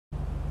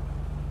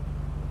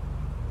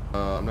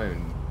I'm not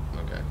even...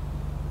 Okay.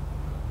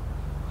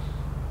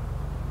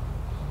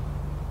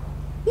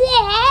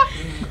 What?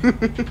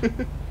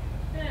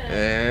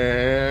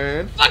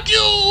 And... Fuck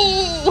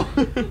you!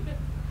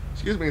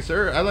 Excuse me,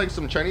 sir. I'd like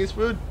some Chinese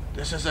food.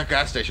 This is a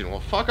gas station. Well,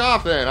 fuck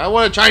off then. I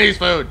want Chinese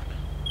food.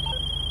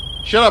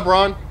 Shut up,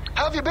 Ron.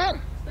 How have you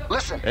been?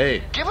 Listen,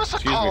 Hey, give us a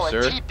excuse call me,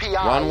 at sir. TPI.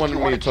 Ron wanted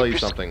me to tell you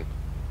keep your something.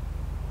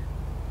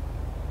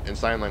 In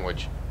sign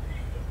language.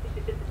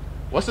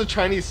 What's the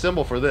Chinese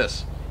symbol for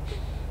this?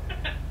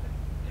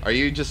 Are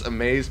you just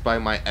amazed by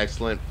my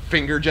excellent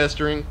finger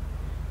gesturing?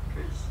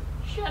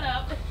 Shut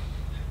up.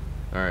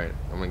 Alright,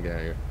 I'm gonna get out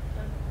of here.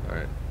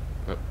 Alright.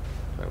 Oh,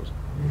 that was...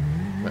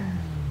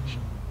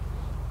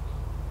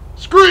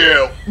 Screw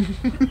you!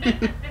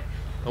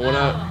 I went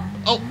out.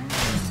 Oh!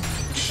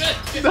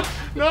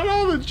 Not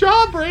all the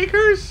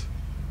jawbreakers!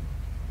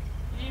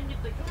 You didn't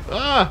get the code.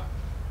 Ah!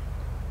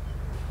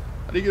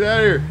 How do you get out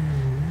of here?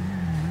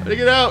 How do you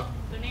get out?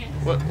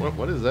 Bananas.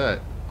 What is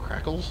that?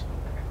 Crackles?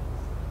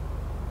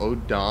 Oh,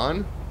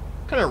 Don?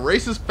 What kind of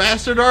racist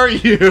bastard are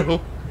you?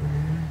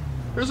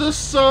 There's a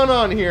son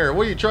on here.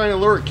 What, are you trying to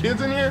lure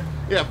kids in here?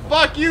 Yeah,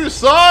 fuck you,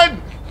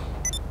 son!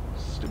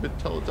 Stupid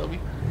Teletubby.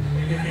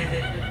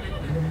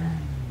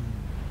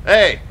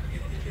 Hey!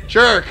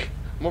 Jerk!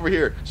 I'm over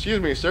here.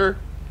 Excuse me, sir.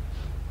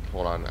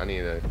 Hold on, I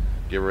need to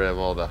get rid of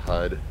all the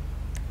HUD.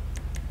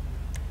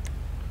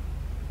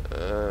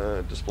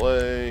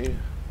 Display.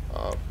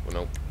 Off.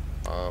 Nope.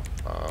 Off.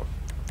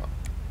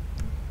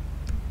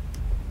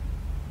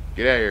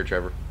 Get out of here,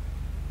 Trevor.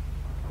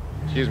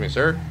 Excuse me,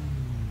 sir.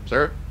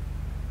 Sir?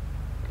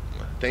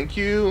 Thank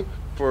you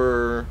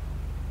for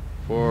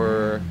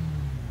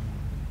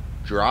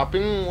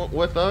dropping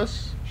with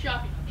us.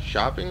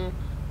 Shopping?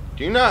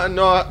 Do you not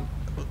know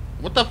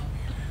what the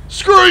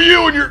screw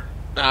you and your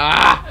Look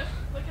at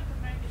the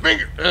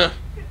magazines. finger?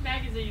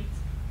 Magazines.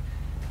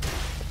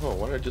 Oh,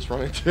 what did I just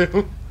run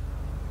into?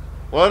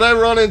 What did I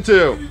run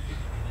into?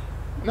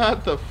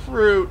 Not the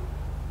fruit.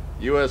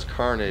 U.S.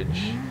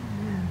 Carnage.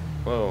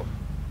 Whoa.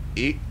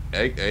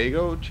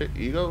 Ego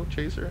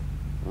Chaser?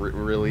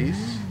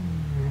 Release?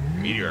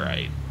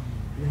 Meteorite.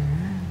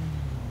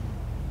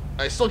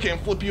 I still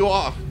can't flip you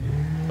off.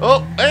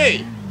 Oh, hey!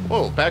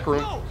 Whoa, back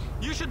room. No!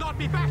 You should not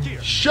be back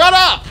here! Shut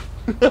up!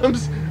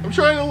 I'm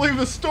trying to leave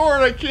the store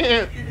and I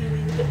can't.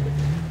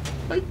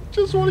 I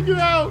just want to get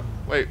out.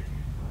 Wait.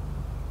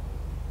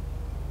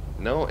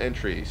 No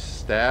entry.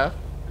 Staff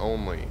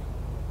only.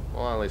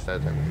 Well, at least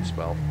that time to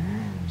spell.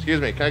 Excuse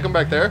me, can I come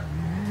back there?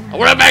 I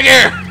want it back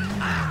here!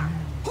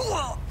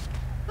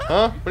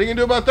 Huh? What are you gonna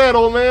do about that,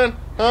 old man?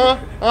 Huh?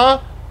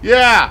 Huh?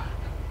 Yeah!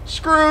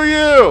 Screw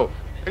you!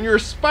 And your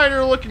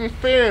spider-looking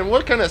fan.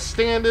 What kind of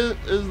stand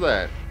is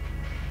that?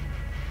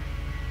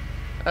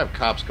 I have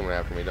cops coming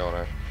after me, don't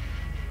I?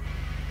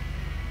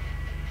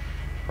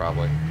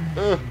 Probably.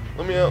 Let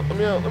me out, let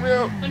me out, let me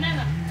out.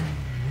 Banana.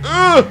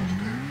 I'm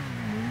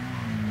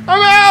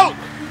out!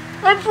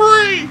 I'm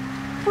free!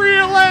 Free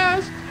at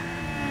last!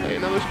 Hey,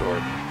 another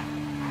store.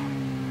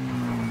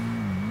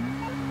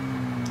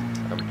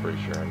 I'm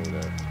pretty sure I need to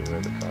get rid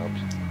of the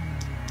cops.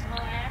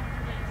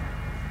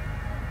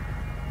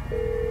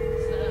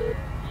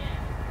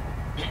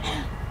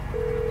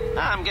 Well,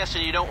 I'm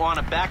guessing you don't want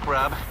a back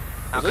rub.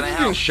 How Is that can I just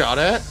getting help? shot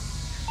at?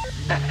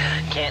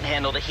 Can't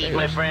handle the heat, Hey,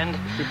 my friend?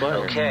 keep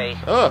playing. Okay,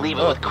 Oh, leave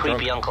it oh, with I'm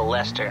creepy drunk. Uncle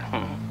Lester.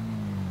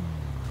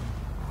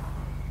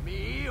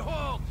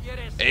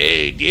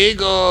 Hey,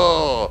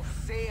 Diego!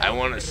 I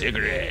want a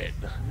cigarette.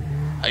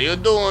 How you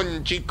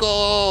doing,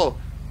 Chico?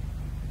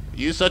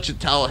 You such a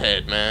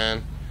towelhead,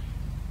 man.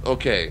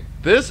 Okay,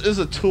 this is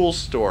a tool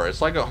store.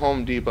 It's like a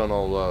Home Depot and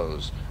all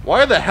those.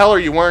 Why the hell are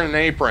you wearing an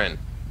apron?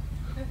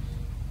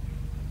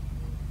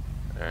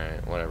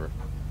 Alright, whatever.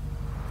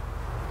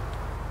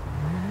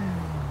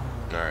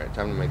 Alright,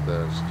 time to make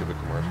the stupid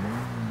commercial.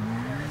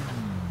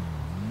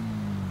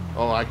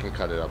 Oh, I can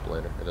cut it up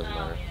later. It doesn't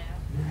matter. Yeah.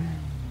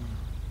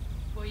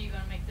 Well, you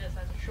gonna make this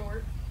as a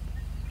short?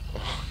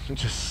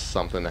 Just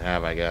something to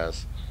have, I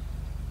guess.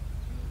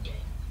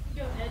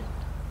 Go ahead.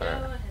 Go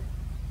Alright. ahead.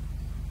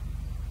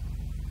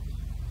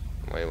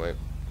 Wait.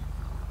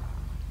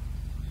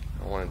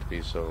 I want it to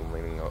be so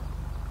leaning up.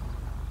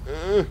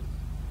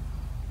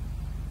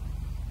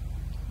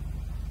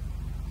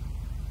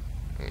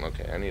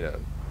 Okay, I need to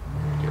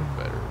get a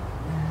better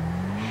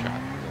shot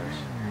than this.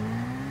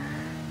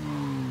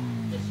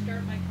 Just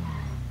start my.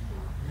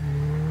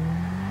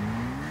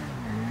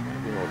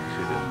 Might be a little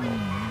too difficult.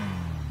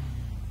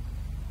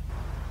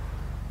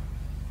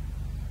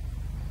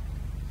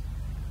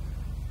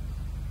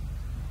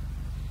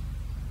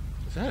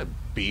 Is that a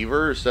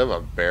beaver instead of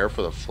a bear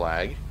for the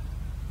flag?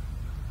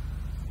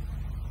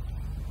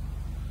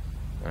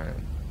 Alright.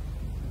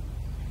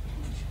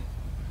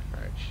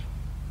 Alright.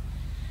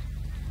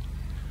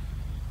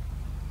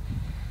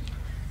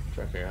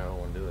 Trying to figure out how I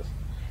want to do this.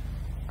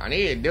 I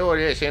need to do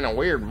this in a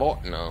weird voice.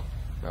 No.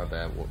 Not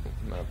that kind of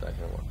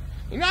voice.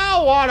 You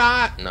know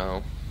what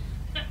No.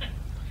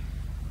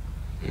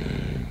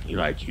 You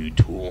like you,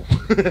 tool.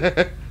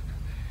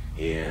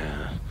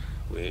 Yeah.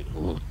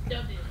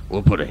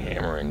 We'll put a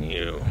hammer in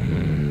you.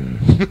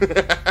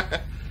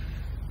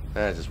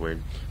 That's just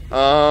weird.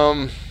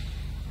 Well,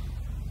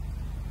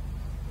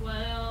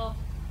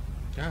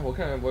 God, what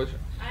kind of voice?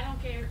 I don't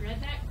care.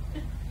 Redneck?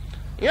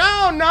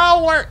 Yo,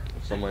 no, work.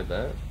 Something like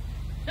that.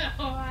 No,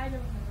 I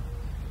don't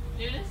know.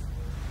 Nudist?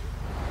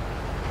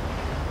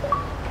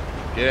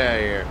 Get out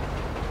of here.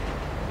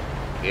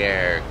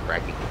 Yeah,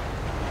 cracky.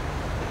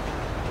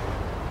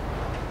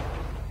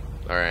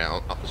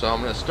 Alright, so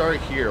I'm going to start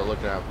here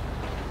looking up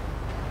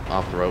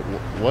off the road.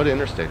 What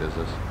interstate is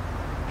this?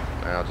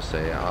 I'll just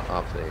say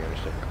off the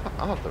interstate.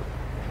 Off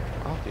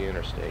the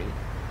interstate.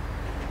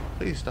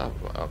 Please stop.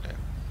 Okay.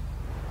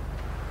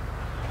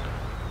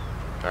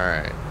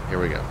 Alright, here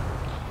we go.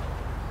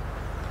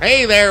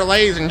 Hey there,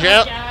 ladies and Oh,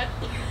 gentlemen. God.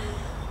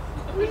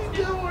 What are you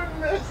doing?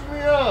 Messing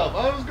me up.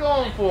 I was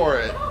going for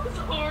it. That was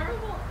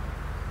horrible.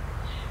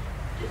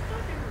 Just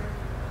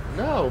fucking rude.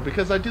 No,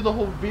 because I do the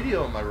whole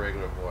video in my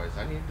regular voice.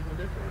 I need to do a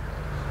different voice.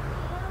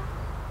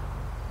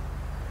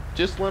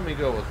 Just let me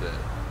go with it.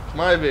 It's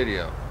my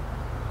video.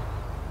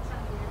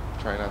 Sounds weird.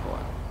 Try not to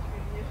laugh.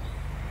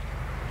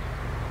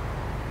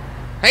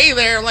 Hey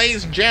there,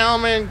 ladies and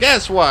gentlemen.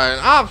 Guess what?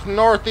 Off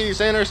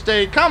Northeast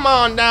Interstate, come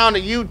on down to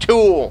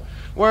U-Tool,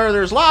 where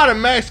there's a lot of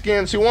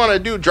Mexicans who want to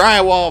do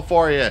drywall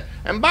for you.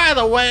 And by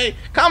the way,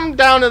 come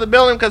down to the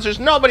building because there's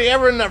nobody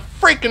ever in the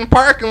freaking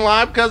parking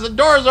lot because the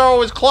doors are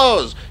always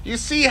closed. You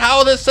see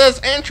how this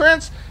says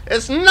entrance?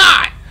 It's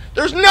not.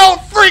 There's no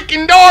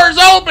freaking doors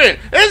open.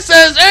 It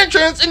says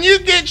entrance and you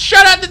get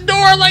shut at the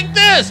door like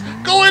this.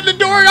 Go in the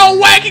door and all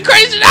wacky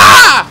crazy.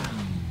 Ah!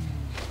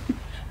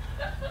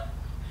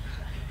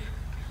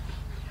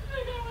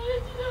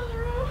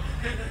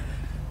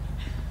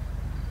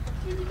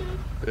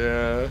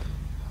 Yeah.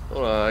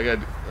 Hold on, I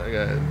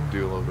gotta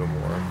do a little bit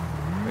more.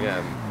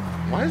 Yeah.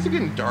 Why is it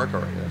getting dark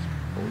already? That's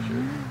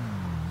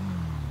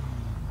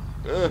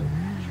bullshit.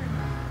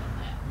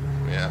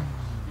 Yeah.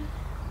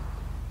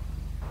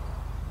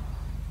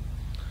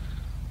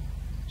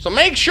 So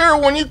make sure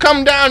when you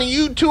come down to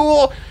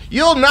U-Tool,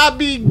 you'll not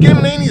be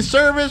given any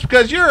service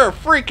because you're a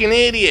freaking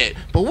idiot.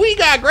 But we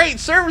got great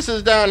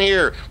services down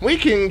here. We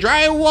can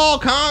drywall,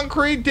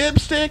 concrete,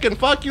 dipstick, and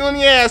fuck you in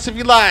the ass if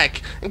you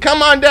like. And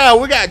come on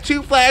down, we got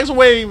 2 flags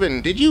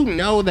waving. Did you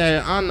know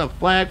that on the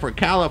flag for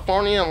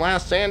California and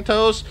Los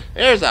Santos,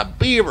 there's a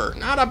beaver,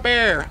 not a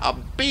bear, a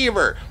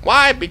beaver.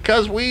 Why?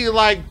 Because we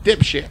like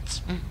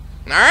dipshits.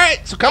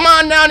 Alright, so come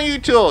on down to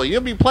U-Tool.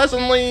 You'll be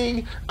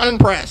pleasantly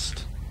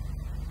unimpressed.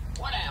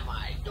 What am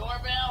I,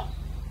 doorbell?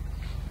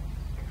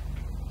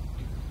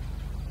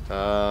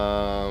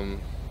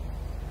 I'm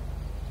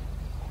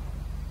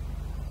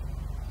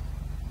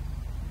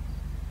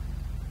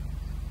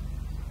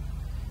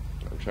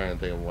trying to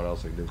think of what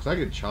else I can do because I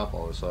could chop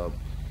all this up.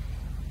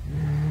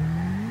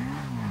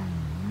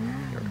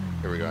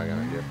 Here we go. I got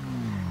an idea.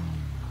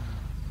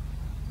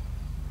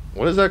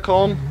 What is that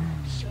called?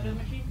 Soda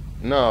machine?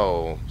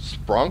 No,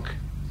 sprunk.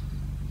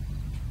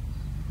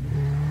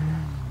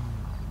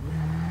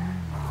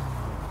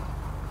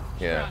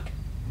 Yeah. Drunk.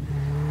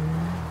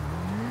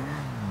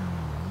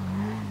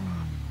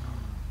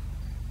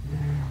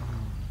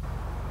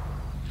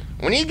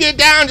 When you get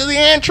down to the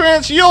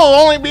entrance, you'll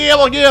only be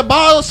able to get a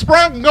bottle of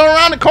sprunk and go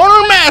around the corner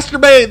and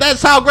masturbate.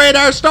 That's how great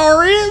our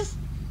store is.